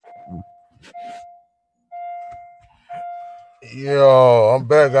Yo, I'm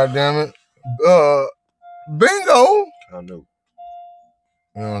back, goddammit. Bingo! I know.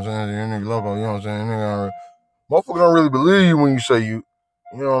 You know what I'm saying? You nigga loco, you know what I'm saying? Nigga, motherfucker don't really believe you when you say you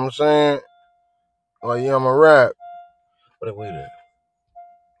know what I'm saying? Like, yeah, I'm a rap. What are we at?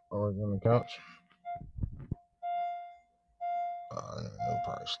 Always on the couch. No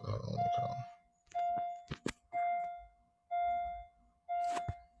price. Hold on the couch.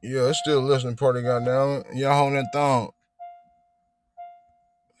 Yeah, it's still a listening party, goddamn. Y'all holding that thumb.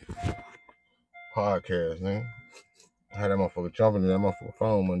 Podcast, nigga. I had that motherfucker jumping in that motherfucker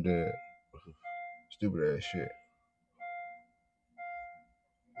phone one day. Stupid ass shit.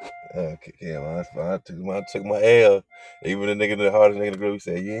 Okay, yeah, man. I took my L. Even the nigga, the hardest nigga in the group, he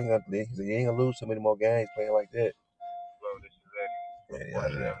said, you ain't gonna lose so many more games playing like that.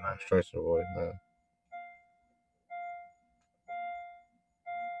 Yeah. Straight to the voice, man.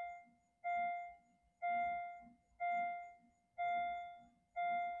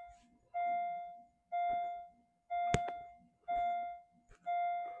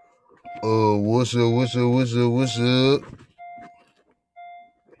 What's up?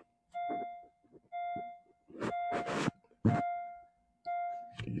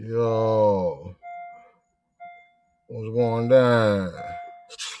 Yo. What's going down?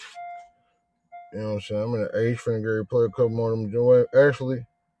 You know what I'm saying? I'm in the H finna Gary play a couple more of them joints. Actually,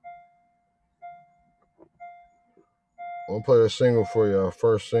 I'm gonna play a single for y'all.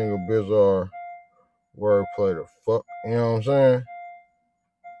 First single, Bizarre Wordplay. The fuck? You know what I'm saying?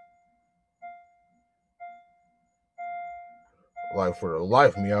 Like, for the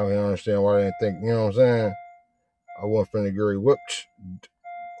life of me, I don't even understand why they didn't think, you know what I'm saying? I wasn't finna Gary whipped.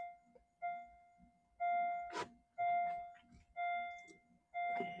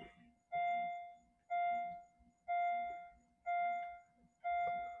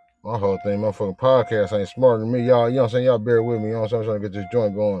 My whole thing, motherfucking podcast ain't smarter than me. Y'all, you know what I'm saying? Y'all bear with me. You know what I'm saying? I'm trying to get this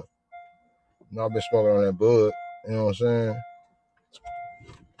joint going. You know, I've been smoking on that bud. You know what I'm saying?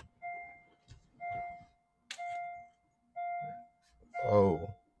 Oh.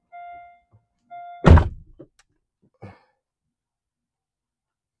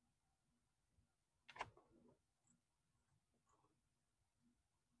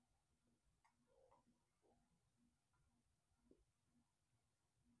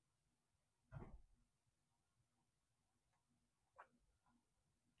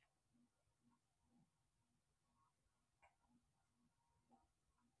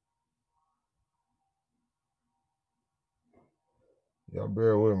 Y'all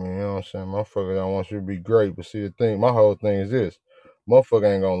bear with me, you know what I'm saying? Motherfucker don't want you to be great, but see the thing, my whole thing is this.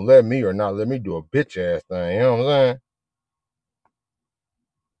 Motherfucker ain't gonna let me or not let me do a bitch ass thing, you know what I'm saying?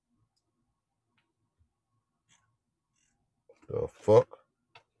 The fuck?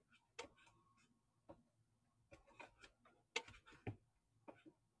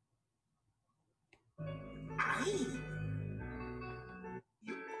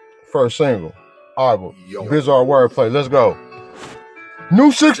 First single, Arbor, Bizarre Wordplay, let's go. New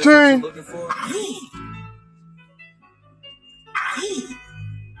 16!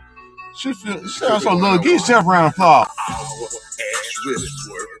 She sounds so little. Get yourself around the floor. Ass wrist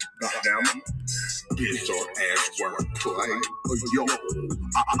work, goddamn. Bizarre ass work, play. Yo,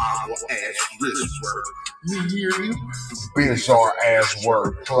 our ass wrist work. You hear me? Bizarre ass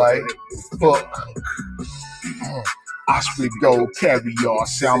wordplay. Fuck. I spit gold caviar,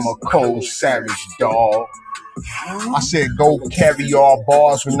 say I'm a cold savage dog. I said gold caviar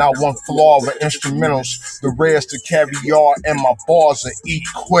bars with not one flaw of instrumentals. The rest of caviar and my bars are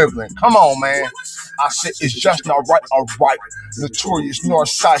equivalent. Come on, man. I said it's just not right, alright. Notorious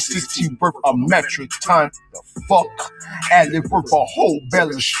Northside 16 worth a metric ton. The fuck? Ad-lib worth a whole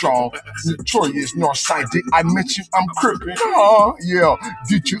belly strong. Notorious Northside, did I mention I'm crippin'? Yeah.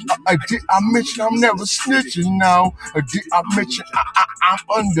 Did I mention I'm never snitching now? Did I mention I'm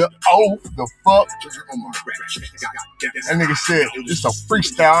under oath? The fuck? That nigga said, it's a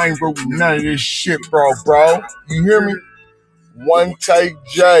freestyle, I ain't wrote none of this shit, bro. You hear me? One take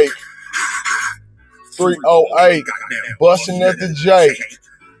Jake. 308. Busting at the Jake.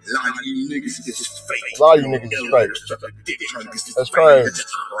 A lot of you niggas is fake. A lot of you niggas is fake. That's crazy.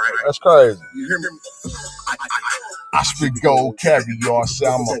 That's crazy. You hear me? I spit gold caviar, say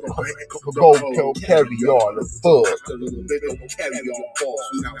I'm a gold caviar, the fuck. Caviar balls,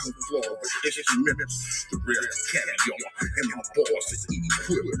 now I'm flawed with instruments. The real caviar, and my balls is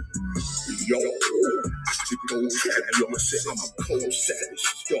equivalent. Yo, I spit gold caviar, say I'm a cold savage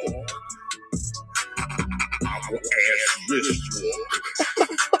dog. Our ass wrist walk.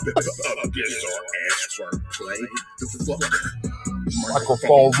 Bizarre ass work play. The fuck? My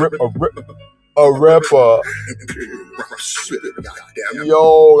Microphone rip a rapper.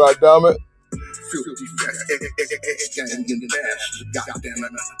 Yo, goddammit. Filthy fast, gang in dash, goddamn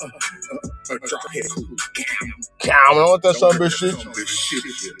it, drop head cool. Damn, I want that some bitch shit.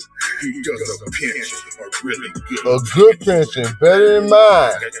 He does a pension, a really good. A good pension, better than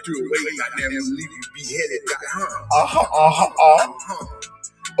mine. That threw away, goddamn, leave you beheaded,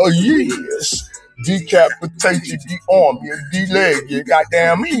 Yes. Decapitate you, de-arm you, de-leg you.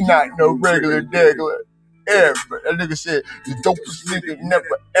 Goddamn, he not no regular degular. Ever. That nigga said, the dopest nigga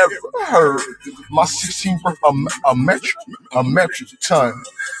never ever heard. My 16 worth a metric ton.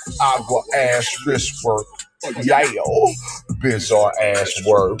 Agua ass wrist work. Yeah, bizarre ass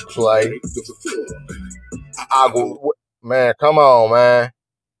wordplay. Man, come on, man.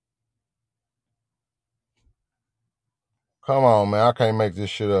 Come on, man. I can't make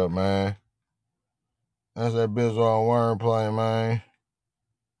this shit up, man. That's that bizarre wordplay, man.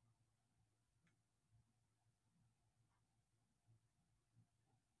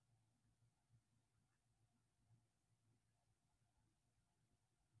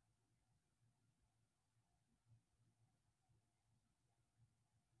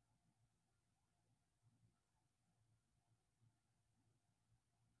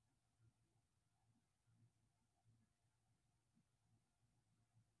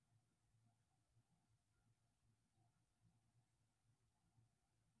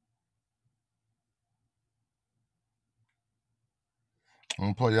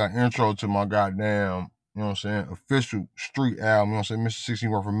 I'm gonna play that intro to my goddamn, you know what I'm saying, official street album, you know what I'm saying, Mr.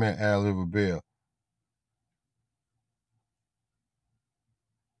 16 Worth a Mint, Ad-Lib a Bell.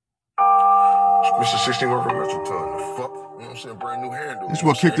 Mr. 16 Worth a Metro Ton, the fuck? You know what I'm saying, brand new handle. This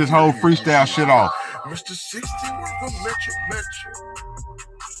what kicked this whole freestyle shit off. Mr. 16 Worth a Metro.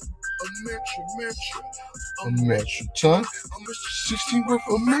 A Metro Ton. Mr. 16 Worth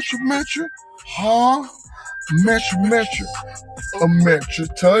a Metro. Huh? Metro. A metric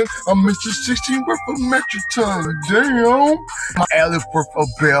ton. I'm Mr. 16 worth a metric ton. Damn. My Ad-Lib worth a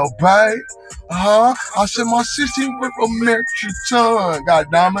bell bite. I said my 16 worth a metric ton.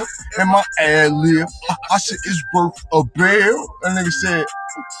 God damn it. And my Ad-Lib, I said it's worth a bell. And nigga said,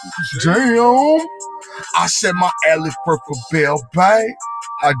 damn. I said my Ad-Lib worth a bell bite.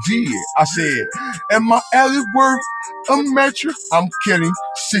 I did. I said, and my Ad-Lib worth a metric. I'm kidding.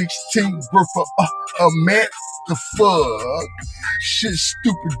 16 worth a met. The fuck? Shit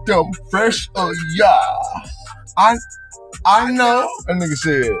stupid, dumb, fresh, yeah. I know. That nigga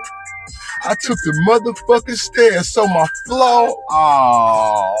said, I took the motherfucking stairs, so my flow.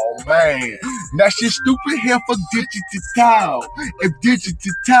 Oh, man. Now shit stupid here for digital. If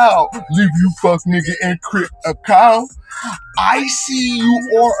digital leave you fuck nigga in crypt account, I see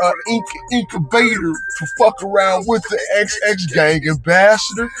you are an incubator to fuck around with the XX gang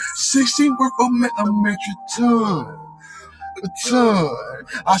ambassador. 16 worth a metric ton. A ton.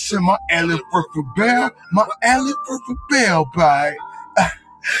 I said my Ad-Lib worth a bell, my Ad-Lib worth a bell bite.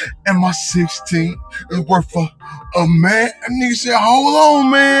 And my 16 is worth a man. That nigga said, hold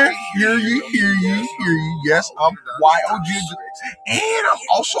on, man. Hear you. Yes, I'm YOG. And I'm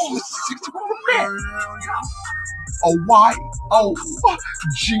also Mr. 16 worth a man. A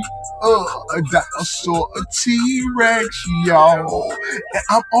Y-O-G, dinosaur, a T-Rex, y'all. And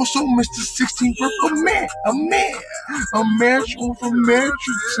I'm also Mr. 16 worth a man. A man worth a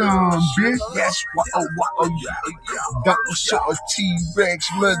metric ton, bitch. Yes, Y-O-Y-O-G, dinosaur, a T-Rex,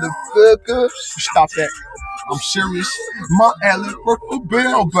 motherfucker. Stop that. I'm serious. My Ad-Lib worth a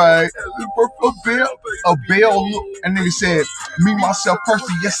bell, babe. Worth a bell. Look, and nigga said, me, myself,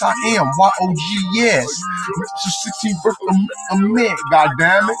 personally, yes, I am. Y-O-G, yes. Mr. 16 worth a man,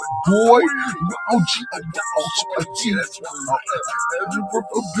 goddamn it. Boy, Y-O-G, a T.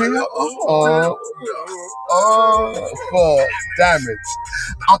 Worth a bell. Fuck, damn it.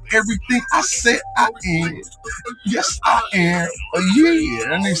 I'm everything I said I am. Yes, I am.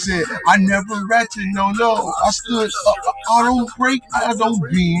 Yeah. And they said, I never ratchet, no. I stood up, I don't break, I don't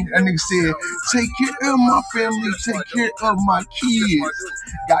bend. And they said, take care of my family, take care of my kids.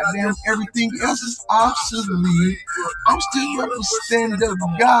 Goddamn, everything else is obsolete. I'm still a stand-up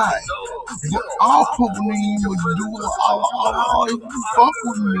guy. But I'll put me in with do if you fuck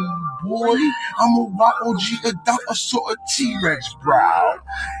with me, boy. I'm a YOG, a dinosaur, a T-Rex, bro.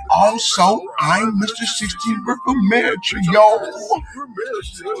 Also, I'm Mr. 16 worth a metric, yo.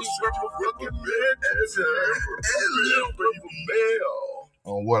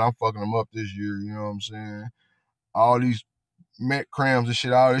 On what I'm fucking them up this year, you know what I'm saying? All these Met crams and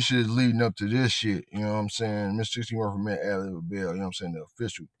shit, all this shit is leading up to this shit, you know what I'm saying? Mr. 16 worth a Met, Ad-Lib a Bell, you know what I'm saying? The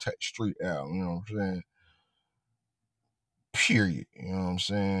official street album, you know what I'm saying? period. You know what I'm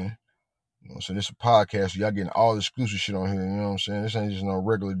saying? You know what I'm saying? This is a podcast, so y'all getting all the exclusive shit on here. You know what I'm saying? This ain't just no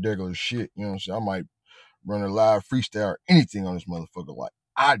regular shit. You know what I'm saying? I might run a live freestyle or anything on this motherfucker. Like,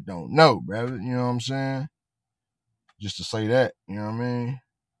 I don't know, brother. You know what I'm saying? Just to say that. You know what I mean?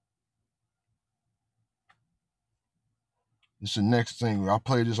 This is the next thing. I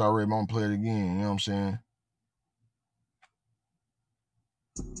played this already, but I'm gonna play it again. You know what I'm saying?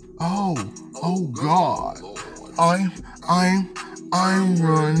 Oh God. I'm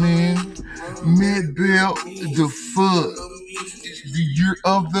running mid-belt the foot. The year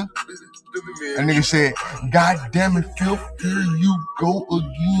of the. A nigga said, God damn it, Phil, here you go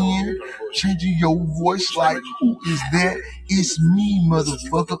again. Changing your voice like, who is that? It's me,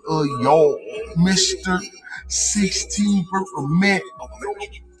 motherfucker, y'all. Mr. 16 man.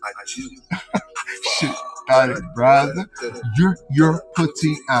 Shit, got it, brother. You're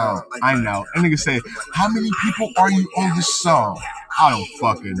putting out. I know. And nigga say, how many people are you on this song? I don't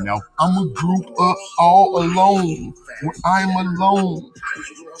fucking know. I'm a group up all alone. When I'm alone.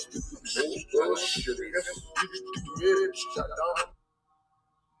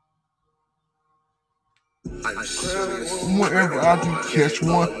 Whenever I do catch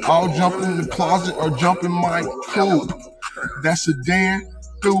one, I'll jump in the closet or jump in my coat. That's a damn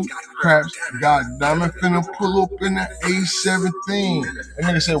through craps. God damn it, finna pull up in the A17. And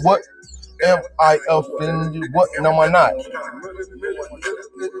nigga said, what? Am I offended? What? No, am I not?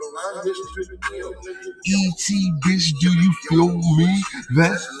 E.T. bitch, do you feel me?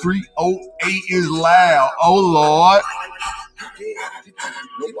 That 308 is loud. Oh Lord.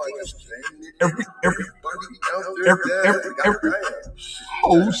 Every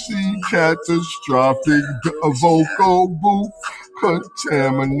whole scene catastrophic. The vocal booth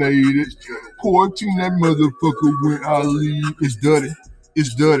contaminated. Quarantine that motherfucker when I leave. It's dirty.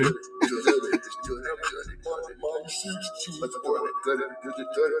 It's dirty.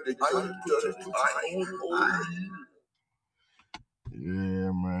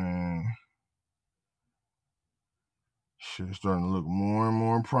 Yeah, man. Shit's starting to look more and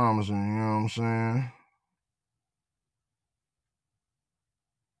more promising, you know what I'm saying?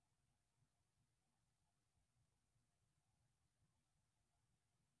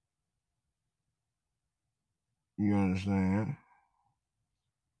 You understand?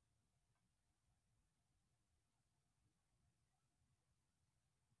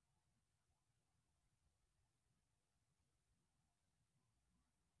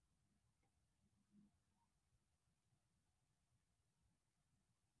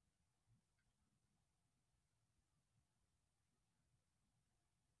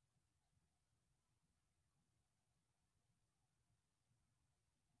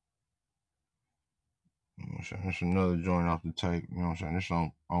 You know what I'm saying? It's another joint off the tape, you know what I'm saying? This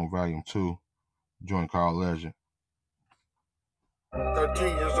on volume 2, joint called Legend. 13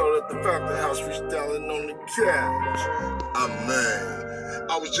 years old at the factory house, freestyling on the couch.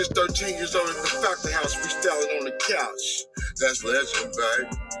 I was just 13 years old at the factory house, freestyling on the couch. That's legend, babe.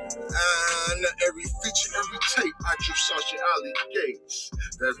 And every feature, every tape, I drip Sasha Ali Gates.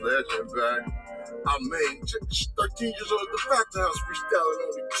 That's legend, babe. 13 years old at the factory house, freestyling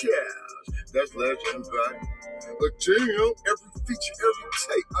on the couch. That's legend, babe. But damn, every feature, every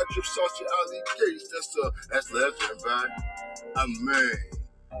tape, I drip Sasha Ali Gates. That's legend, babe.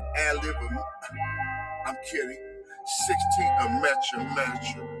 Ad-libbing. I'm kidding. 16, a matcha.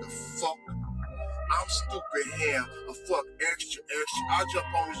 The fuck? I'm stupid ham. A fuck extra. I jump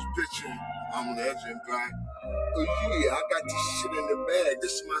on this bitch and I'm legend, back. Oh yeah, I got this shit in the bag.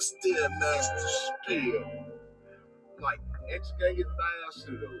 This is my Stairmaster spill. Like, X-Gang is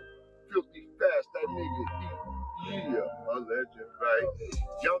the though. Filthy fast, that nigga eat. Yeah, a legend, right?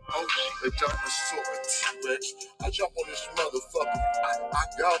 Young OG, a dinosaur, a T-Rex. I jump on this motherfucker. I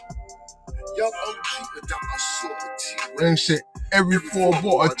go. Young OG, a dinosaur, a T-Rex. And shit, every 4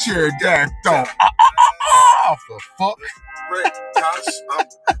 ball, a pterodactyl. The fuck? Red Cox,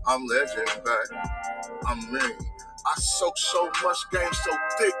 I'm legend, back. I soak so much game so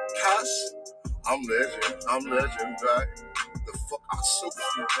thick, Cox. I'm legend, back. The fuck, I soak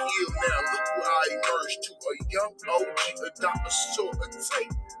you ill now. Look where I emerged to a young OG, a dinosaur, a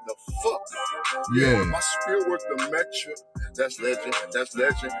tape. The fuck? Yeah. My spirit work the metric. That's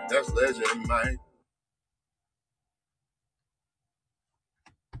legend, man.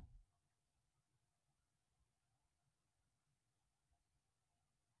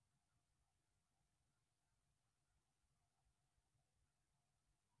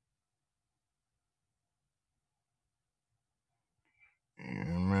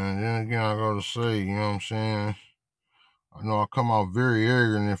 Yeah, man. Then again, I gotta say, you know what I'm saying? I know I come out very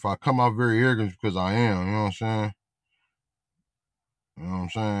arrogant. If I come out very arrogant, it's because I am, you know what I'm saying? You know what I'm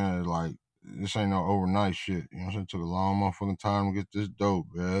saying? Like, this ain't no overnight shit. You know what I'm saying? It took a long motherfucking time to get this dope,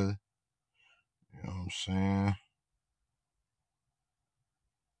 man. You know what I'm saying?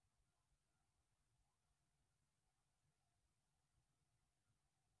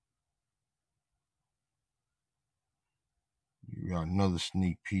 You got another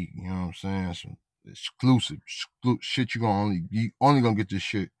sneak peek, you know what I'm saying? Some exclusive shit you only gonna get this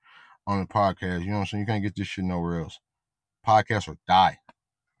shit on the podcast. You know what I'm saying? You can't get this shit nowhere else. Podcast or die.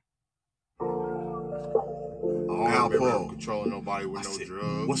 Alpha. Controlling nobody with no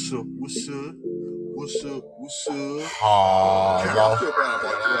drugs. What's up? Oh, I feel bad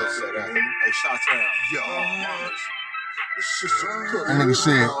about drugs, man. Hey, Shot-Town. Yo. That nigga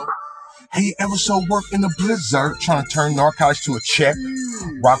said, hey, ever so work in the blizzard, trying to turn narcotics to a check.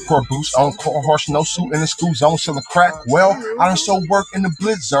 Rockport boots on, horse, no suit in the school zone, selling crack. Well, I done so work in the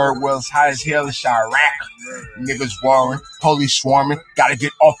blizzard, well, it's hot as hell in Chirac. Niggas warring, police swarming, gotta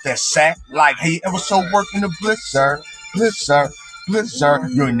get off that sack. Like, hey, ever so work in the blizzard.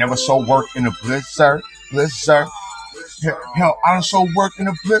 You ain't never so work in the blizzard. Hell, I done so work in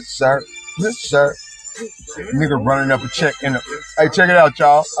the blizzard. Nigga running up a check in the. Hey, check it out,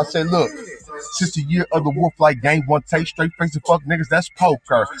 y'all. I said, look. Since the year of the wolf like game, one take straight face and fuck niggas, that's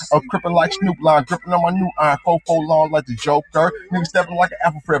poker. A crippin' like Snoop line, gripping on my new iron, 4-4 long like the Joker. Niggas stepping like an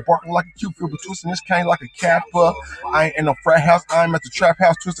apple fred, barking like a Cupid, but twisting this cane like a kappa. I ain't in no frat house, I'm at the trap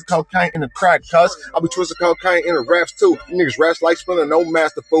house, twisting cocaine in the crack, cuz. I'll be twisting cocaine in the raps too. Niggas raps like Splinter, no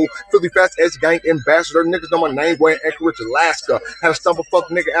master fool. Philly Fast S Gang ambassador, niggas know my name, wearing Anchorage, Alaska. Had to stump a fuck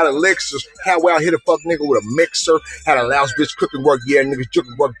nigga out of Lexus. Cowell hit a fuck nigga with a mixer. Had a louse bitch cooking work, yeah, niggas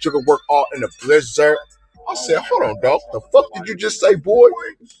jugging work all in the blizzard. I said, hold on, dog. The fuck did you just say, boy?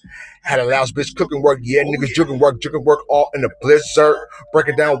 Had a louse bitch cooking work, yeah, niggas jugging work all in the blizzard.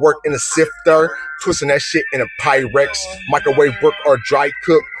 Breaking down work in a sifter. Twisting that shit in a Pyrex. Microwave work or dry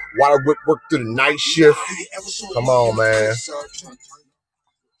cook. Water whip work through the night shift. Come on,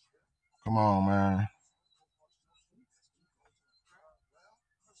 man.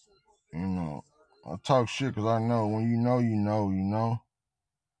 You know, I talk shit because I know when you know, you know.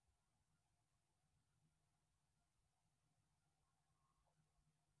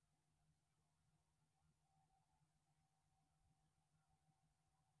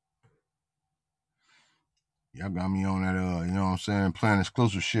 Y'all got me on that, you know what I'm saying, playing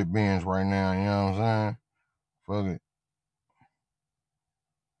exclusive shit bands right now, you know what I'm saying? Fuck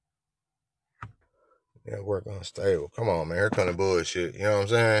it. Network unstable. Come on, man. Here come the bullshit. You know what I'm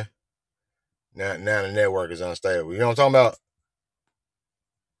saying? Now the network is unstable. You know what I'm talking about?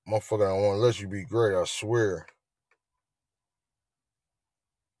 Motherfucker, I don't want to let you be great, I swear.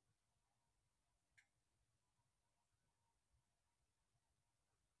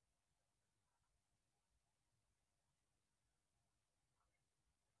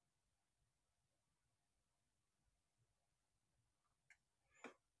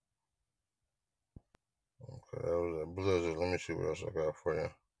 Okay, that was a blizzard. Let me see what else I got for you.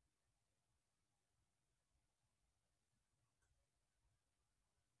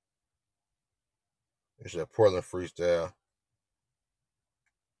 It's that Portland freestyle.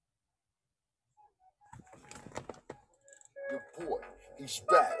 Your boy, he's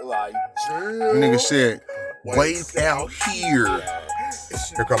back like Nigga said, wave out here.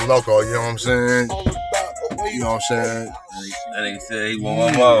 Here come Loco, you know what I'm saying? You know what I'm saying? That nigga said he want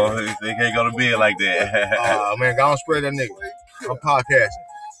one more. He can't go to bed like that. Man, go on spread that nigga. I'm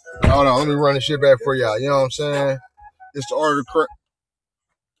podcasting. Hold on, let me run this shit back for y'all. You know what I'm saying? It's the order of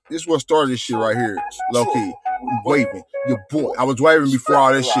this is what started this shit right here. Low key. Waving. Your boy. I was waving before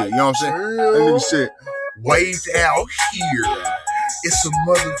all this shit. You know what I'm saying? That nigga said, waved out here. It's a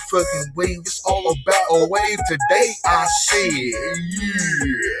motherfucking wave. It's all about a wave today. I said, yeah.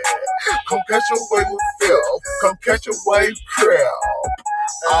 Come catch a wave with Phil. Come catch a wave crowd.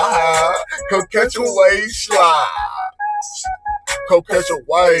 Come catch a wave slide. Come catch a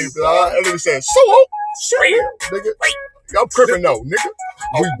wave, blah. And nigga said, so nigga. I'm crippin' though, nigga.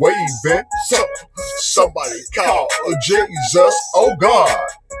 We waving. Somebody call Jesus. Oh God.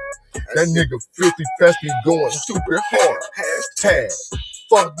 That nigga 50 fast be going stupid hard. Hashtag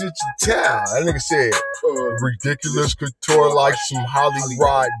fuck digital. That nigga said ridiculous couture like some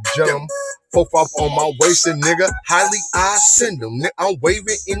Hollywood gem. 4-5 on my waist, and nigga, highly I send them. Nigga, I'm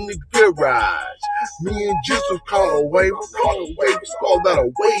waving in the garage. Me and Jizzle call a wave. It's all about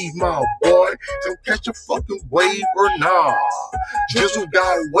a wave, my boy. So catch a fucking wave or nah. Jizzle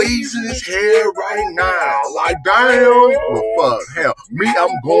got waves in his hair right now. Like, damn. But fuck, hell, me,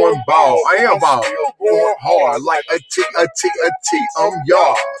 I'm going ball. I am ball. Going hard like a T. I'm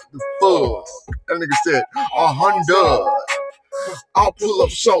y'all. The fuck. That nigga said, 100. I'll pull up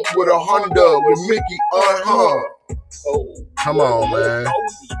something with a Honda with Mickey on her. Oh, Come on, man. I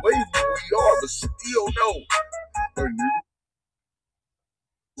was wavy we are, but still no.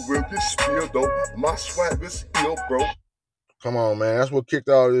 Will this spill though? My swag is ill, bro. Come on, man. That's what kicked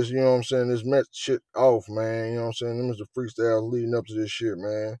all this, you know what I'm saying, this Mets shit off, man. You know what I'm saying? Them was the freestyles leading up to this shit,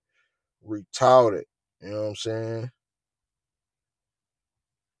 man. Retarded. You know what I'm saying?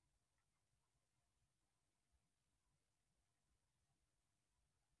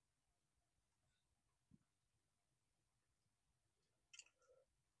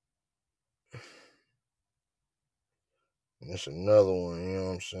 And it's another one, you know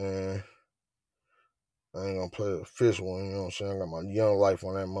what I'm saying? I ain't gonna play the fifth one, you know what I'm saying? I got my young life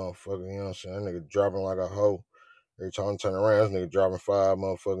on that motherfucker, you know what I'm saying? That nigga dropping like a hoe. Every time I turn around, this nigga dropping 5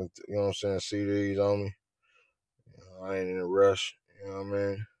 motherfucking, you know what I'm saying, CDs on me. You know, I ain't in a rush, you know what I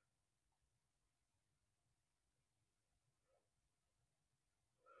mean?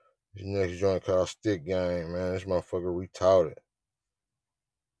 This next joint called Stick Game, man. This motherfucker retarded.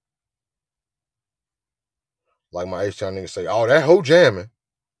 Like my H-Town nigga say, oh, that hoe jamming.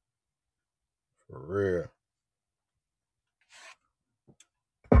 For real.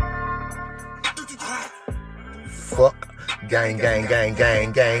 Fuck. Gang, gang, gang,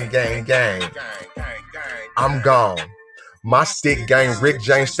 gang, gang, gang, gang. I'm gone. My stick gang, Rick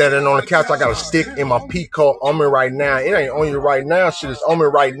James standing on the couch. I got a stick in my Pico on me right now. It ain't on you right now. Shit is on me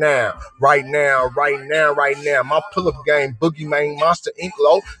right now. Right now, right now, right now. My pull-up game, Boogie Man, Monster Inc.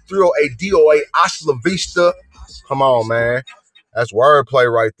 Low, 308 DOA, Hasta La Vista. Come on, man. That's wordplay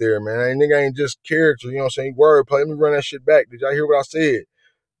right there, man. That nigga ain't just character, you know what I'm saying? Wordplay. Let me run that shit back. Did y'all hear what I said?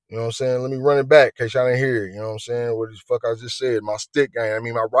 You know what I'm saying? Let me run it back in case y'all didn't hear it. You know what I'm saying? What the fuck I just said. My stick gang, I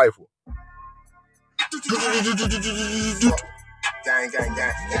mean my rifle. Gang, gang, gang,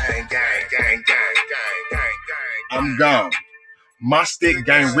 gang, gang, gang, gang, gang, gang. I'm gone. My stick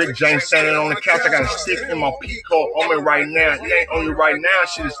gang, Rick James standing on the couch. I got a stick in my Pico on me right now. It ain't on you right now.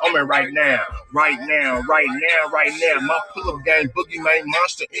 Shit is on me right now. Right now, right now, right now. My pull-up gang, Boogie Man,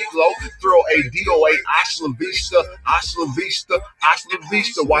 Monster Inc. Throw a DOA, Hasta La Vista, Hasta La Vista, Hasta La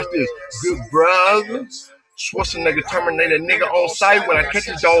Vista. Watch this. Good brother. Schwarzenegger Terminator nigga on site. When I catch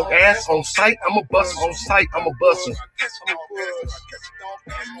his dog ass on site, I'm a bust on site. I'm a bustin'.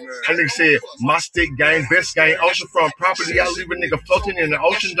 That nigga said, my stick gang, best gang, oceanfront property. I leave a nigga floating in the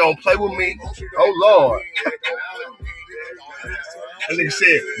ocean. Don't play with me. Oh Lord. That nigga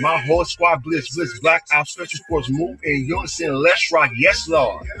said, my whole squad blitz, black out, special force, move in unison, let's rock, yes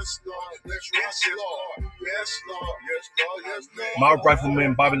Lord. My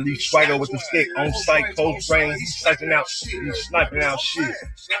rifleman Bobby Lee Swagger with the stick on site, close range, he's sniping out shit.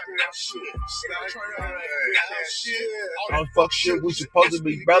 I don't fuck shit, we supposed to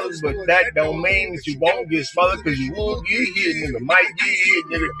be brothers, but that don't mean that you won't get smothered, cause you will get hit, nigga might get hit,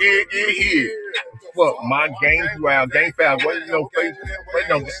 nigga did get hit. Fuck my gang throughout, gang foul, wait no face, wait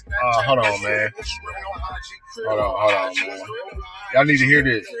no, hold on man. Hold on man. Y'all need to hear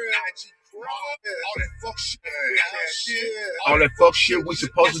this. All that fuck shit, we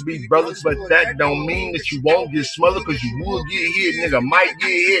supposed to be brothers, but that don't mean that you won't get smothered, cause you will get hit, nigga might get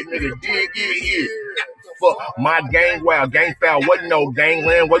hit, nigga did get hit. Fuck my gang, wow, gang foul, wasn't no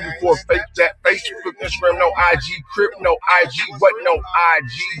gangland, way before Facebook, Instagram, no IG crip, no IG, wasn't no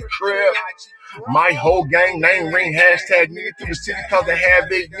IG crip. My whole gang name ring hashtag nigga through the city cause they have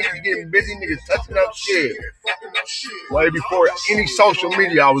big niggas getting busy, niggas touching up shit. Way before any social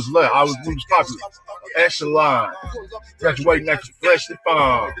media, we was popular. Echelon, graduating at the fleshly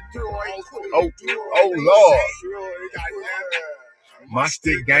farm. Oh Lord. My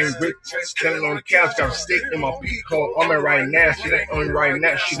stick gang, Rick, standing on the couch, got a stick in my Pico on me right now. Shit ain't on me right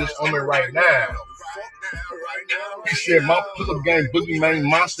now, shit is on me right now. He said, my pull-up gang, Boogie Man,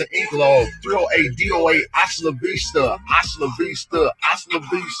 Monster Inc. Law, 308 DOA, Hasta La Vista, Hasta La Vista, Hasta La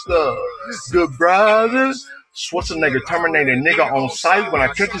Vista. Good brothers. Schwarzenegger Terminator nigga on site. When I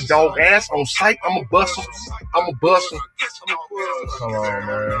catch his dog ass on site, I'm a bustle. I'm a bustle. Come on,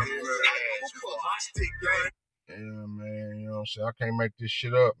 man. Yeah, man, you know what I'm saying? I can't make this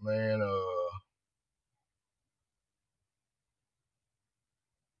shit up, man.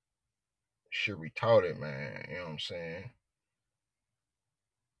 Shit retarded, man. You know what I'm saying?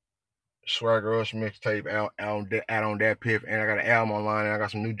 Swagger Us mixtape out on that piff, and I got an album online, and I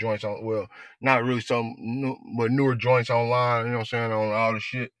got some new joints on. Well, not really some new, but newer joints online. You know what I'm saying? On all the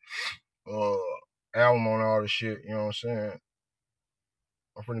shit, album on all the shit. You know what I'm saying?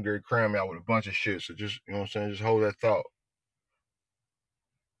 I'm finna get cram out with a bunch of shit. So just you know what I'm saying? Just hold that thought.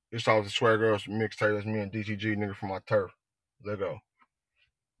 This all the Swagger Us mixtape. That's me and DTG nigga from my turf. Let go.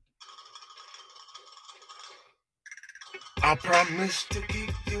 I promise to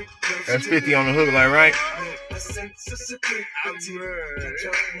keep you. That's 50 on the hook, like, right?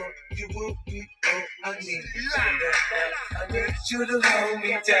 You will be all I need. I need you to hold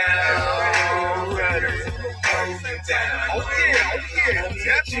me down. Hold me down. Oh yeah.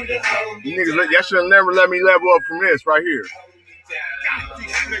 You niggas, y'all should never let me level up from this right here.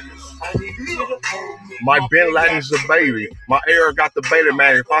 My Bin Laden's a baby. My air got the beta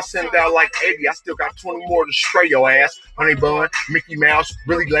man. If I send out like 80, I still got 20 more to spray your ass. Honey bun, Mickey Mouse,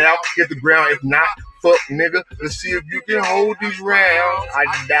 really loud, hit the ground. If not, fuck nigga, let's see if you can hold these rounds. I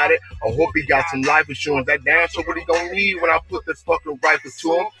doubt it. I hope he got some life insurance. That damn, so what he gonna need when I put this fucking rifle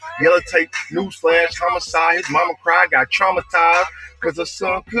to him? Yellow tape, newsflash, homicide. His mama cried, got traumatized. Cause her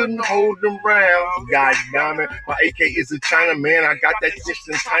son couldn't hold them rounds. God damn it. My AK is a China man. I got that shit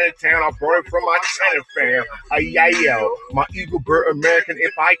in Chinatown. I brought it from my China fam. Yo. My Eagle Bird American.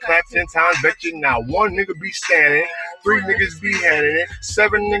 If I clap 10 times, bet you now one nigga be standing. 3 niggas be handing it.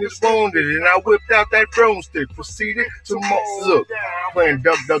 7 niggas wounded. And I whipped out that broomstick. Proceeded to look. Playing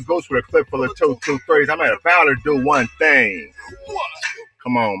Duck Duck Ghost with a clip full of 2-2-3s. I'm at about to do one thing.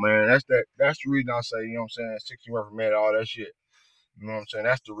 Come on, man. That's the reason I say, you know what I'm saying? 16 Referee made all that shit. You know what I'm saying?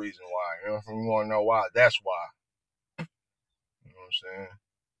 That's the reason why. You know, if you want to know why, that's why. You know what I'm saying?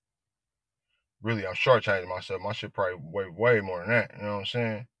 Really, I'm shortchanging myself. My shit probably way more than that. You know what I'm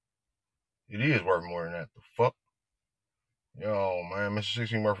saying? It is worth more than that. The fuck? Yo, man, Mr.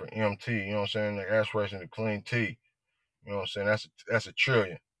 16 worth for MT. You know what I'm saying? The aspiration to clean T. You know what I'm saying? That's a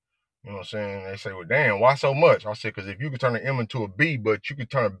trillion. You know what I'm saying? They say, well, damn, why so much? I said, because if you could turn an M into a B, but you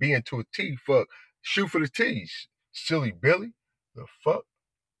could turn a B into a T, fuck, shoot for the T's. Silly Billy. The fuck?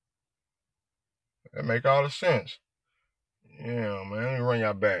 That make all the sense. Yeah, man. Let me run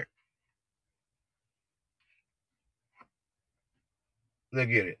y'all back. Look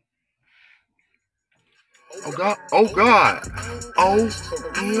at it. Oh God. OMG.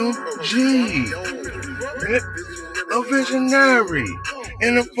 A visionary.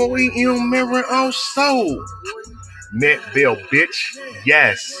 And a 4EM mirror on soul. Net Bill, bitch.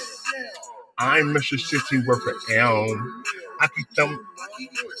 Yes. I'm Mr. 16 worth for Elm. I keep them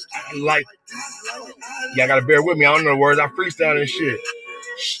like, y'all gotta bear with me. I don't know the words. I freestyle and shit.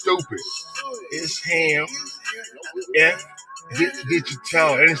 Stupid. It's him. F.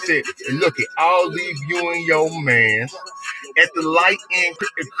 Digital. And it said, look it, I'll leave you and your mans at the light and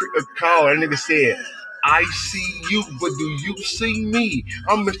call. That nigga said, I see you, but do you see me?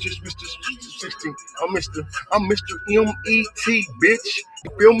 I'm Mr. 16. I'm Mr. MET, bitch.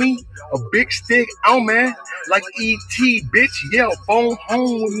 You feel me? A big stick, man, like ET, bitch. Yeah, phone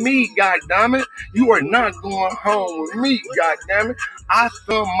home with me, goddammit. You are not going home with me, goddammit. I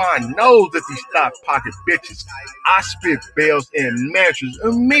thumb my nose at these stock pocket bitches. I spit bells and matches.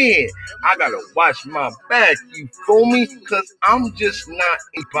 And man, I gotta watch my back, you feel me? Cause I'm just not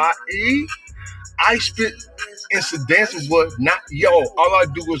anybody. I spit incidentals, but not yo. All I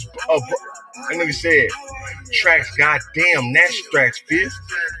do is that nigga said tracks, goddamn, that's tracks, fifth.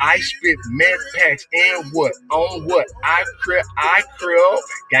 I spit mad packs and what on what I krill.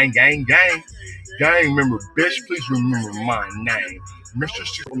 Gang. Gang, remember, bitch, please remember my name. Mr.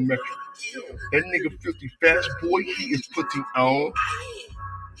 Super Metro. That nigga 50 fast boy, he is putting on.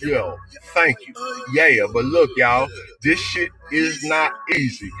 Yo, thank you. Yeah, but look, y'all, this shit is not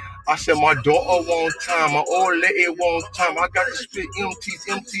easy. I said my daughter one time, my old lady one time. I got to spit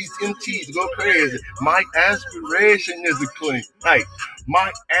MTs, go crazy. My aspiration is a clean. Hey,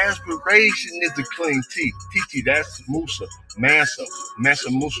 my aspiration is a clean T. TT, that's Musa, Mansa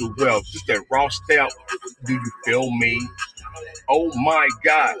Musa Well. Just that raw stout. Do you feel me? Oh my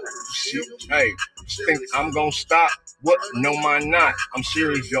God. Shit. Hey, think I'm gonna stop? What? No, I'm not. I'm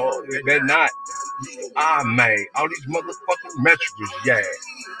serious, y'all. They're not. I made all these motherfucking metrics, yeah.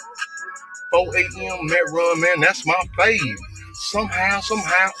 4 a.m. Met Run, man, that's my fave. Somehow, some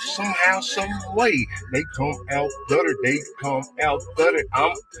way, they come out better.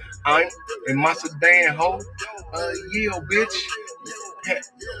 I'm in my sedan, ho. Yeah, bitch.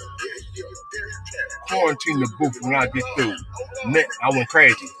 Quarantine the booth when I get through. I went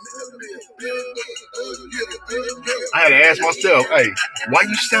crazy. I had to ask myself, hey, why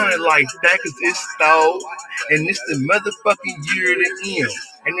you sounding like that? Cause it's stalled, and it's the motherfucking year to end.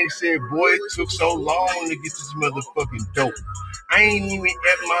 And they said, boy, it took so long to get this motherfucking dope. I ain't even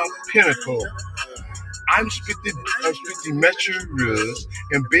at my pinnacle. I'm spitting measures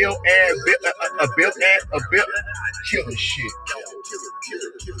and build killing shit.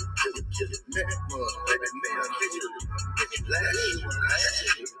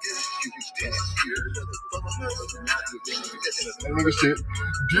 That nigga said,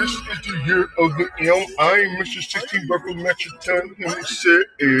 this is the year of the M. I'm Mr. 16 Berkeley Metric Ton himself.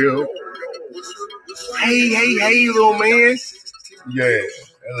 Hey, little man. Yeah,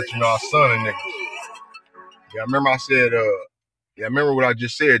 that let you know I son of niggas. Yeah, I remember I said, remember what I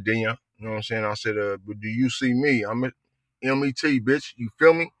just said, didn't you? You know what I'm saying? I said, but do you see me? I'm a M.E.T., bitch. You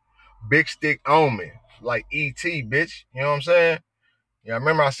feel me? Big stick on me. Like E.T., bitch. You know what I'm saying? Yeah, I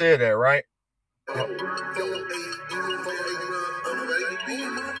remember I said that, right?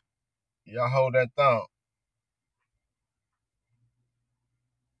 Y'all hold that thumb.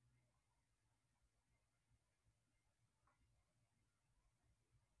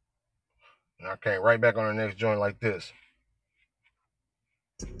 And I came right back on the next joint like this.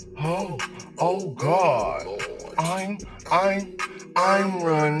 Oh God, I'm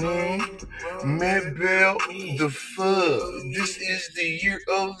running. Medbell the fuck. This is the year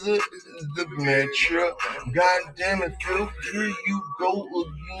of the Metro. God damn it, Phil. Here you go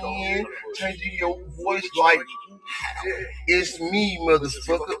again. Changing your voice like it's me,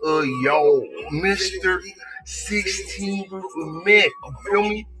 motherfucker. Yo, Mr. 16 with a Met. You feel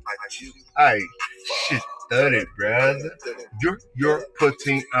me? Hey, shit, study, brother. You're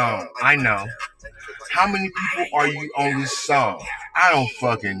putting on. I know. How many people are you on this song? I don't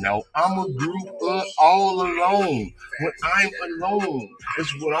fucking know. I'm a group of all alone. When I'm alone,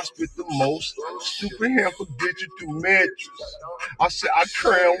 it's when I spit the most stupid half of digital metrics. I said I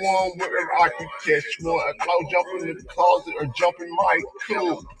cram one wherever I can catch one. I call jump in the closet or jump in my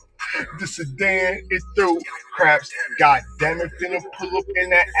cool. The sedan is through. Craps, god damn it, finna pull up in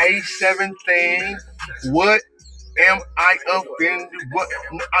that A7 thing. What am I offended? What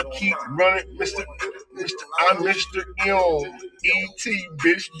I keep running, Mr. I'm Mr. M. E.T.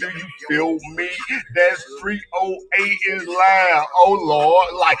 bitch, do you feel me? That 308 is loud. Oh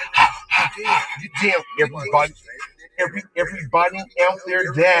Lord, like you damn everybody out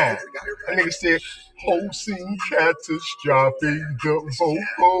there down. That nigga said whole scene catastrophic, the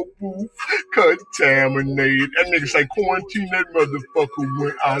vocal booth contaminated. That nigga say quarantine that motherfucker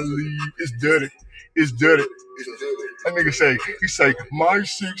when I leave. It's dirty. It's dirty. That nigga say, he say, my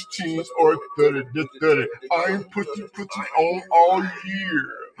 16s are 30. I ain't putting on all year.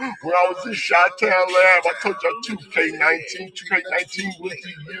 When I was in Chi-Town Lab, I told y'all 2K19 was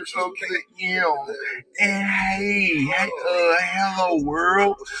the year of the M. And hey, hello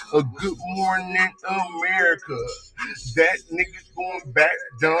world, a good morning America. That nigga's going back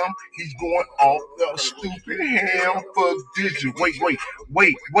dumb, he's going off the stupid ham for digit.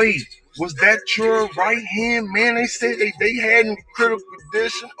 Wait. Was that your right hand, man? They said they had in critical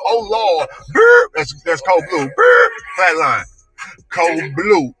condition. Oh Lord, that's Cold Blue. Flatline, Cold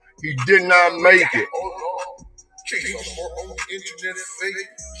Blue. He did not make it.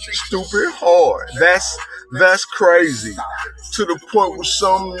 Stupid hard. That's crazy. To the point where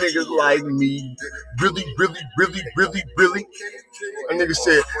some niggas like me really. A nigga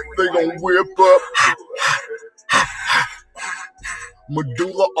said they gonna whip up.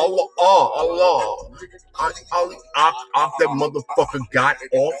 Medulla Allah. Off that motherfucker got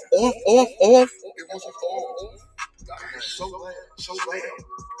off. So glad.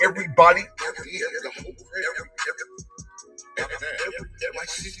 Everybody. I'm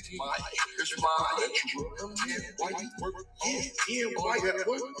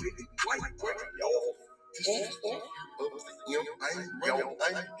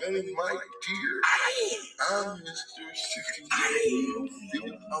done, my dear. I'm Mr. 16.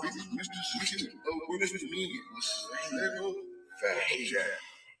 Mr. 16. What does it mean?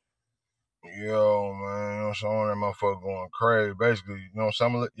 Yo, man, you know what I'm saying? That motherfucker going crazy. Basically, you know what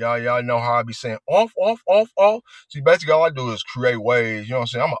I'm saying? Y'all know how I be saying off. See, basically, all I do is create waves. You know what I'm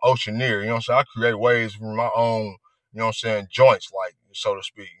saying? I'm an oceaneer. You know what I'm saying? I create waves from my own, you know what I'm saying, joints, like, so to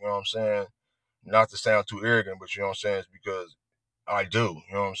speak. You know what I'm saying? Not to sound too arrogant, but you know what I'm saying? It's because I do.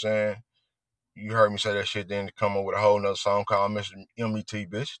 You know what I'm saying? You heard me say that shit, then to come up with a whole nother song called Mr. M.E.T.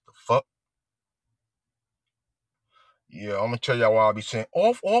 bitch. The fuck? Yeah, I'm gonna tell y'all why I be saying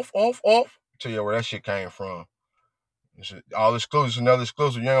off. Tell you where that shit came from. All exclusive, another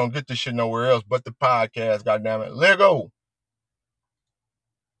exclusive. You ain't gonna get this shit nowhere else but the podcast, goddammit. Let go.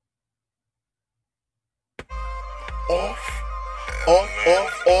 Off.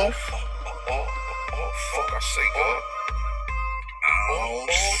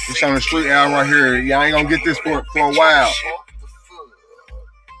 This on the street album right here. Y'all ain't gonna get this for a while.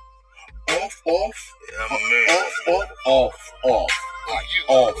 Off.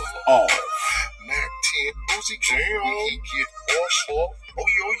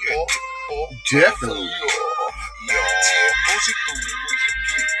 Definitely.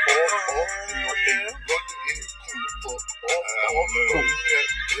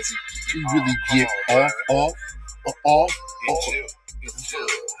 You really get off.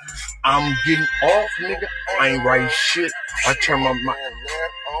 I'm getting off, nigga. I ain't writing shit. I turn my mic,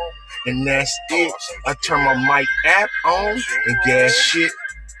 and that's it. I turn my mic app on and gas shit.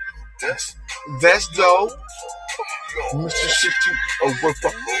 That's dope. Mississippi over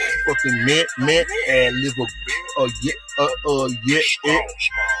fucking mint and live yeah, it.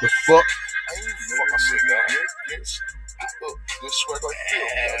 The fuck.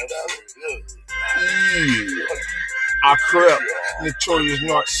 Yeah. I crept Notorious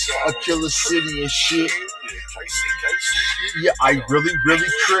North, a killer city and shit. Yeah, I really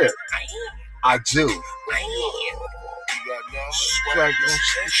crept. I do. Like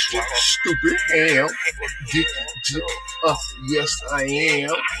stupid ham. Yes, I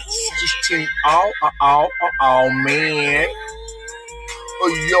am. 16. Man.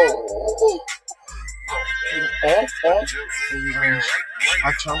 Yo. Off.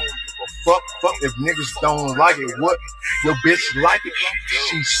 I tell them, fuck. If niggas don't like it, what? Your bitch like it.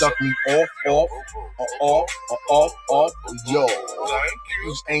 She suck me off. Yo.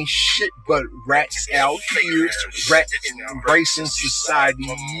 These ain't shit but rats out here. Rats embracing society.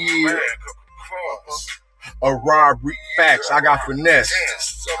 Yeah. A robbery. Facts. I got finesse.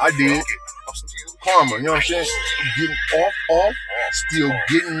 I did. Karma, you know what I'm saying? Getting off, still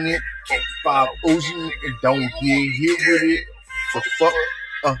getting it. 5 Uzi, don't get hit with it. The fuck?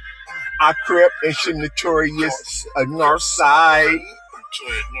 I crept and shit Notorious, north side.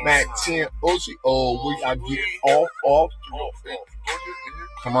 Mac 10 Uzi, I get off.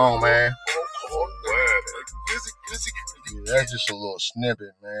 Come on, man. Yeah, that's just a little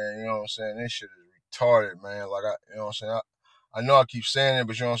snippet, man. You know what I'm saying? This shit is retarded, man. Like, you know what I'm saying? I know I keep saying it,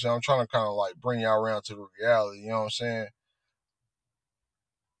 but you know what I'm saying? I'm trying to kind of like bring y'all around to the reality, you know what I'm saying?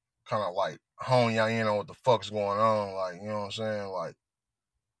 Kind of like hone y'all in on what the fuck's going on, like, you know what I'm saying? Like,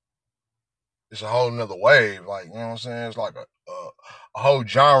 it's a whole nother wave, like, you know what I'm saying? It's like a whole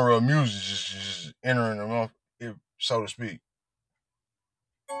genre of music just entering the month, so to speak.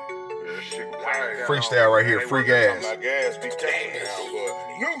 Freestyle right here, free gas.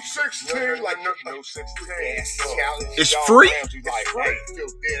 New 16, like new 16. It's free.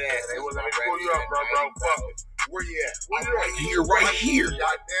 Where you at? You're right here.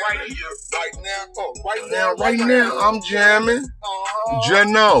 Right now, I'm jamming.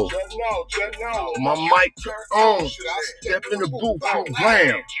 Jano. My mic on. Step in the booth,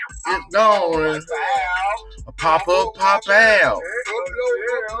 blam. It's gone. Pop up, pop out.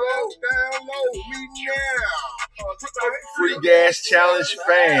 Free gas challenge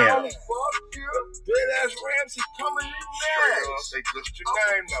fam. Deadass Ramsey coming in next. Say just your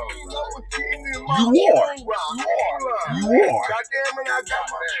name though. You are. Goddamn it, I got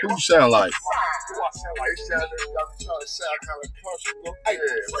my Who you sound like? Hey,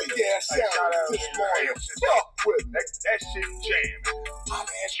 free gas sound this morning. Fuck with that shit jamming.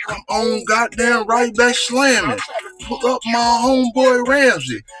 I'm on goddamn right back slamming. Pull up my homeboy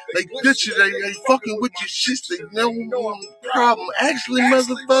Ramsey. They they fucking with your shit. They no problem. Actually,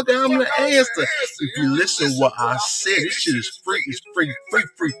 motherfucker, I'm the answer. If you listen what I said, this shit is free. It's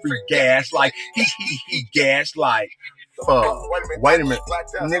free gas. Like he gas like. Fuck. Wait a minute,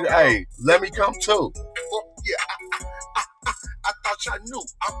 nigga. Hey, let me come too. I thought y'all knew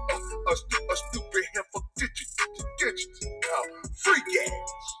I'm a stupid handful digits. Free gas.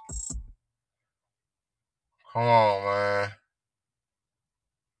 Come on, man.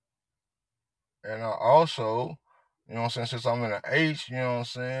 And I also, you know what I'm saying, since I'm in an H, you know what I'm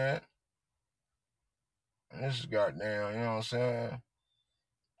saying, and this is goddamn, you know what I'm saying,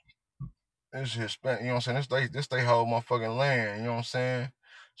 this is Hispanic, you know what I'm saying, this they whole motherfucking land, you know what I'm saying,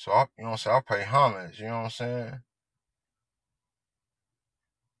 so I, you know what I'm saying, I pay homage, you know what I'm saying.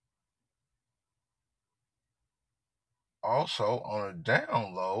 Also, on a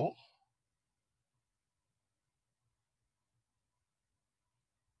down low,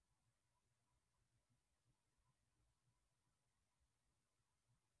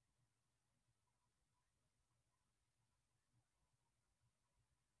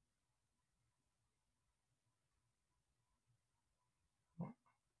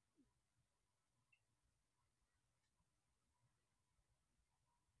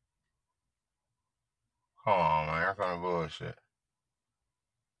 come on, man, that kind of bullshit.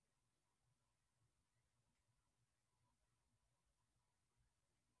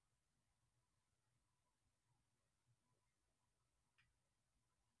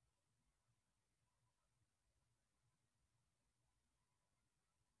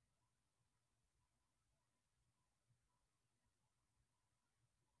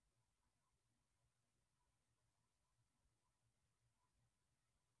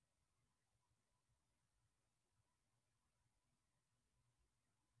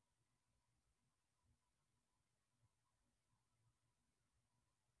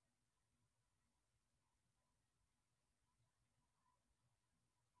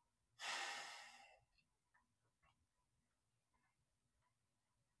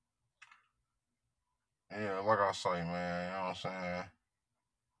 Yeah, like I say, man, you know what I'm saying?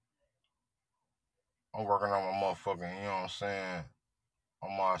 I'm working on my motherfucking, you know what I'm saying?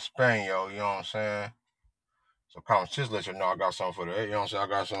 On my Espanol, you know what I'm saying? So come just let you know I got something for that. You know what I'm saying? I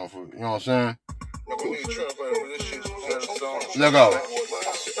got something for, you know what I'm saying? Look out.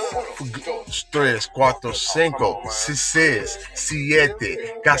 3, 4, 5, 6, 7.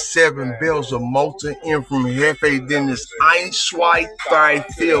 Got 7 bells of molten in from Jefe Dennis. Ein, zwei, drei,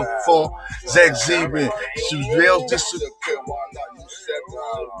 vier, fünf, sechs, sieben. Sus bells disappear.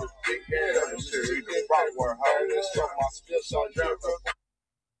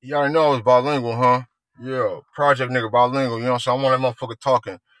 You already know I was bilingual, huh? Yeah, project nigga bilingual. You know what I'm saying? I want that motherfucker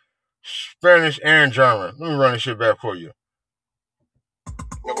talking Spanish and German. Let me run this shit back for you.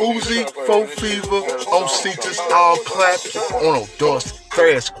 Uzi, 4 fever, on citas, all claps, 1, 2,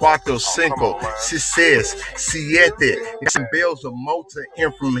 3, 4, 5, 6, 7. Some bells of motor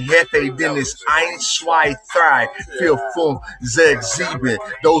in from Jefe Dennis, Ein, zwei, drei, vier, fünf, sechs, sieben.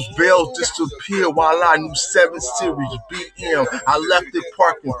 Those bells disappear while I knew 7 Series BM. I left it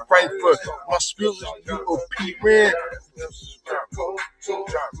parked in Frankfurt. My spill is European.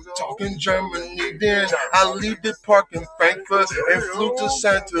 Talking Germany, then I leave the park in Frankfurt and flew to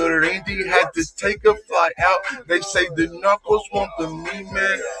Santorini. Had to take a flight out. They say the knuckles want the me,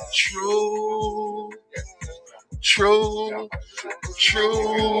 man. True, true,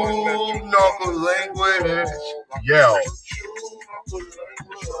 true knuckle language. Yeah.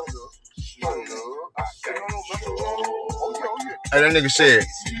 And that nigga said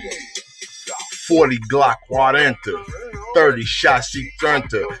 40 Glock quad enter. 30 shots, she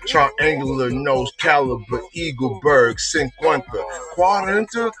Trenta, triangular nose caliber, Eagleberg, 50,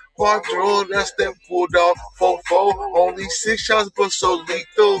 quadro, that's that bulldog, 4-4, only 6 shots, but so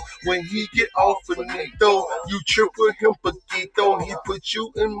lethal. When he get off finito, you triple him poquito, he put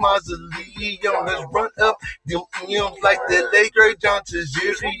you in mausoleum. Let's run up them M's like the late great John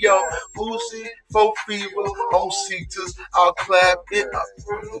Tizzirio. Uzi, 4 fever, on Cetus, I'll clap it up.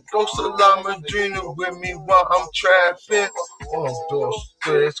 Go Salamadrina with me while I'm trapping. 1, 2,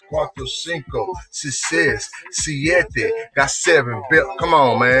 3, 4, 5, 6, 7. Got 7 built. Come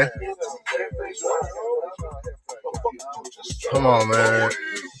on, man. Come on, man.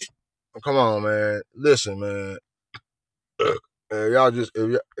 Come on, man. Listen, man. If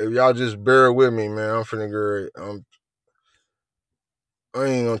y'all just bear with me, man, I'm finna get. I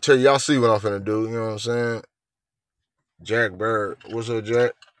ain't gonna tell y'all see what I'm finna do. You know what I'm saying? Jack Bird, what's up,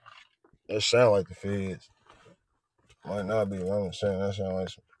 Jack? That sound like the feds. Might not be. I'm saying that sound like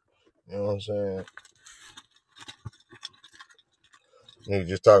some, you know what I'm saying? Nigga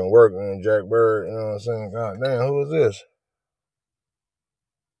just talking work and Jack Bird, you know what I'm saying? God damn, who is this?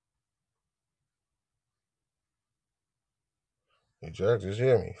 Hey, Jack, just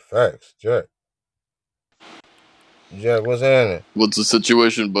hear me. Facts, Jack. Jack, what's happening? What's the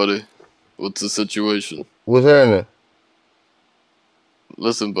situation, buddy? What's the situation? What's happening?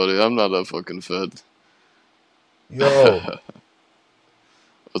 Listen, buddy, I'm not that fucking fed. Yo.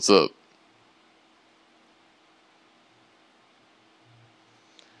 What's up?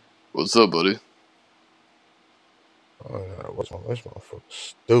 What's up, buddy? Oh, no, this motherfucker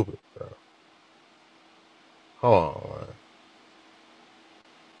stupid, bro. Hold on, man.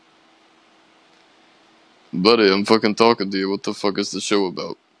 Buddy, I'm fucking talking to you. What the fuck is the show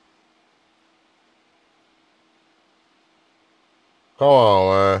about? Come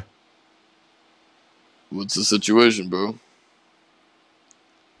on, man. What's the situation, bro?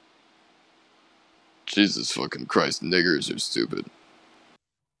 Jesus fucking Christ, niggers are stupid.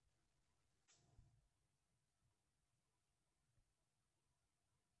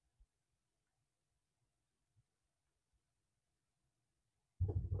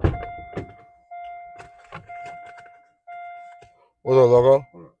 What's up, logo?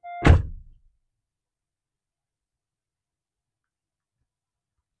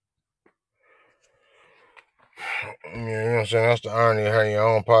 Yeah, you know what I'm saying? That's the irony of having your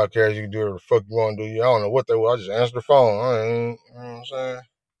own podcast. You can do whatever the fuck you want to do. I don't know what they were. I just answered the phone. I ain't, you know what I'm saying?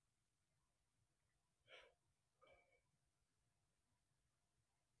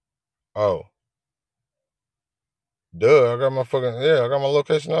 Oh. Duh, I got my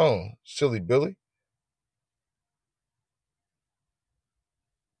location on. Silly Billy.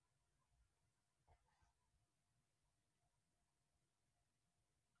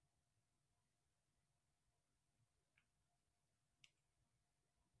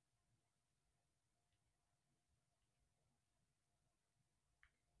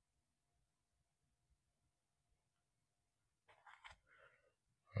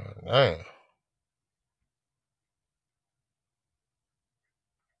 Damn.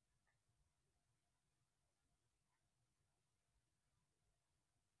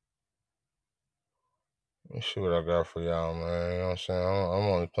 Let's see what I got for y'all, man. You know what I'm saying? I'm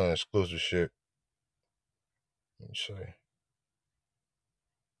only playing exclusive shit. Let me see.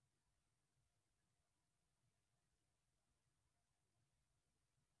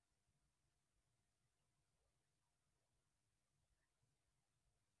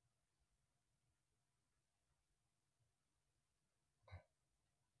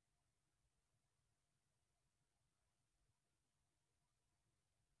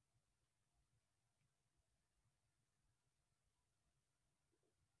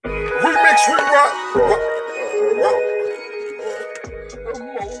 Remix, re-rock.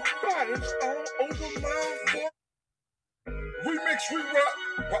 More bodies all over my foot. Remix, re-rock.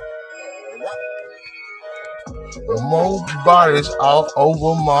 More bodies all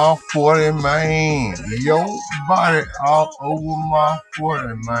over my 40, man. Your body all over my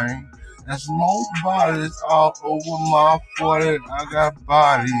 40, man. There's more bodies all over my 40. I got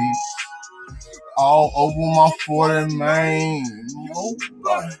bodies all over my 40, man. More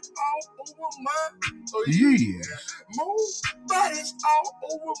bodies all over my, yeah. More bodies all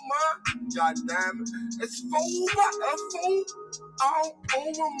over my, goddamn it. It's four all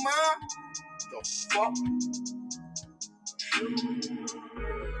over my, the fuck?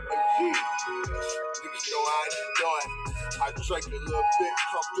 Niggas know how you doing. I drink a little bit,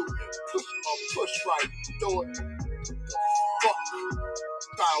 come through, push right through it. The fuck?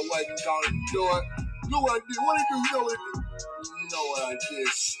 Thought I wasn't gonna do it. Look what I did. What did you know what I did? You know what I did,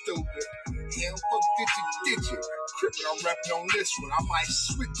 stupid. Yeah, fuck ditchy. Crippin', I'm rapping on this one. I might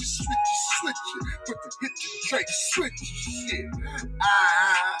switch it. Put the hit the Drake, switch it, shit.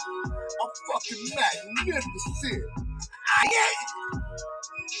 I'm fucking magnificent. Yeah.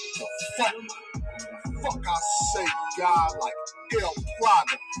 The fuck I say God like El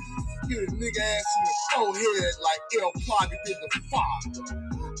Plaga. Get a nigga ass in the forehead like El Plaga did the father.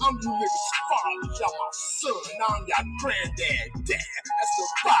 I'm you niggas' father, y'all my son. Now I'm y'all granddad, dad.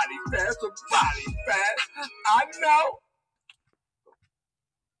 That's the body fast. I know.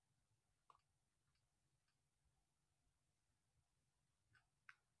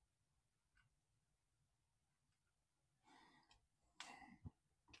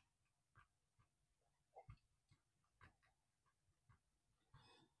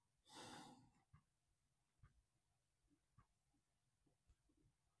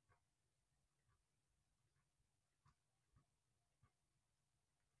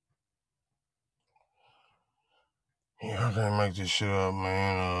 Yeah, I can't make this shit up,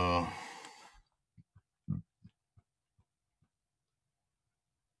 man.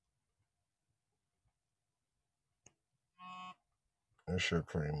 This shit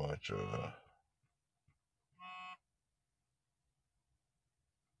pretty much,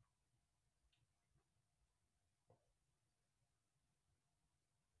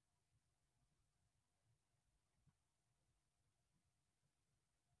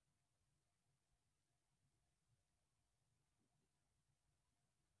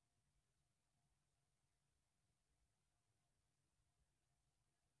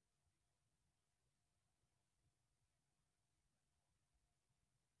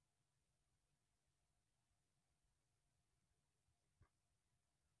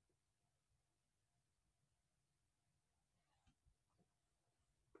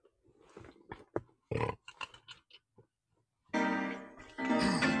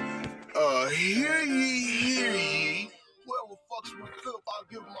 Hear ye. Whoever fucks with Philip, I'll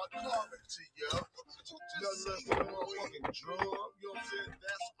give him my comment to you. Nothing less than a motherfucking drug. You know what I'm saying?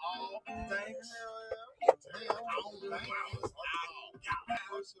 That's all. Thanks. Damn, I don't think. Fuck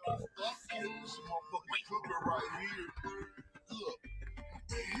you. This motherfucking cooker right here. Look.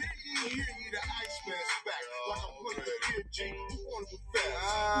 Hear ye, the Iceman's back. Like I'm putting the ear G. You want to go fast.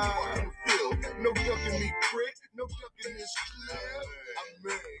 Fucking Phil. No ducking me, prick. No ducking this clear. I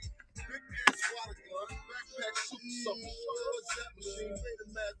mean. Big ass water gun, backpack super something, what's that machine? Made a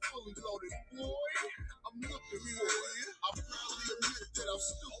man fully loaded, boy. I'm looking for it. I proudly admit that I'm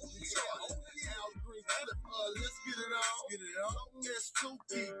stupid. Al Green flip, let's get it on. Long as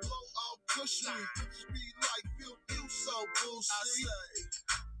 2P, blow out, push me like Phil, you so bullshit.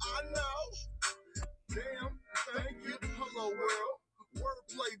 I know. Damn, thank you, hello world.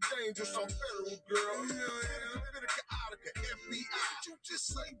 Wordplay dangerous on federal, girl. FBI. You just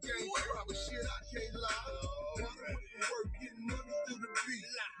say gang private shit, I can't lie. Work, getting money through the beat.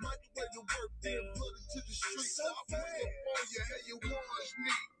 Microwave the work, then put it to the streets. I put up on you, hey, you orange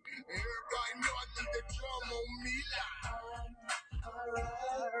meat. Everybody know I need the drum on me.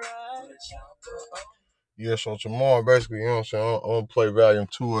 Yeah, so tomorrow, basically, you know what I'm saying, I'm gonna play volume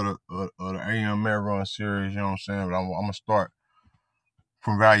 2 of the AM Man Run series, you know what I'm saying, but I'm gonna start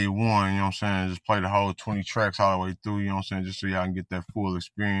from Value 1, you know what I'm saying? Just play the whole 20 tracks all the way through, you know what I'm saying? Just so y'all can get that full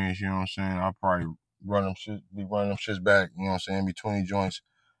experience, you know what I'm saying? I'll probably be running them shits back, you know what I'm saying, between joints.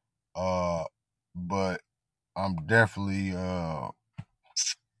 But I'm definitely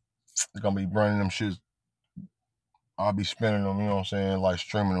gonna be running them shits. I'll be spinning them, you know what I'm saying, like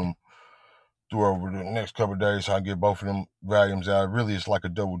streaming them through over the next couple of days so I get both of them volumes out. Really, it's like a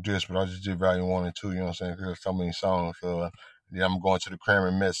double disc, but I just did volume 1 and 2, you know what I'm saying, because there's so many songs. Yeah, I'm going to the Cram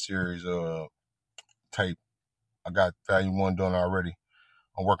and Mess series tape. I got volume 1 done already.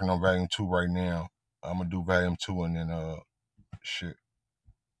 I'm working on volume 2 right now. I'm gonna do volume 2 and then shit.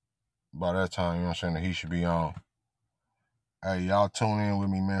 By that time, you know what I'm saying, that he should be on. Hey, y'all tune in with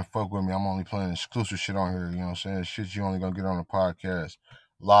me, man. Fuck with me. I'm only playing exclusive shit on here, you know what I'm saying? Shit you only gonna get on the podcast.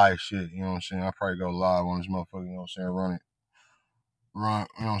 Live shit, you know what I'm saying? I'll probably go live on this motherfucker, you know what I'm saying? Run,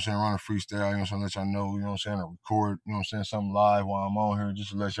 you know what I'm saying? Run a freestyle, you know what I'm saying? Let y'all know, you know what I'm saying? I record, you know what I'm saying? Something live while I'm on here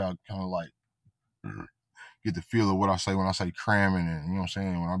just to let y'all kind of like get the feel of what I say when I say cramming and, you know what I'm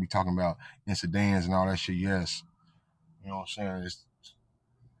saying? When I be talking about incidents and all that shit, yes. You know what I'm saying?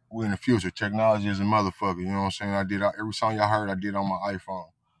 We're in the future. Technology is a motherfucker. You know what I'm saying? Every song y'all heard, I did on my iPhone.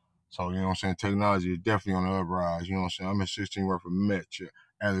 So, you know what I'm saying? Technology is definitely on the uprise. You know what I'm saying? I'm in 16 worth of Metch,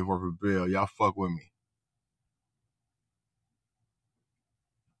 Alley worth of Bell. Y'all fuck with me.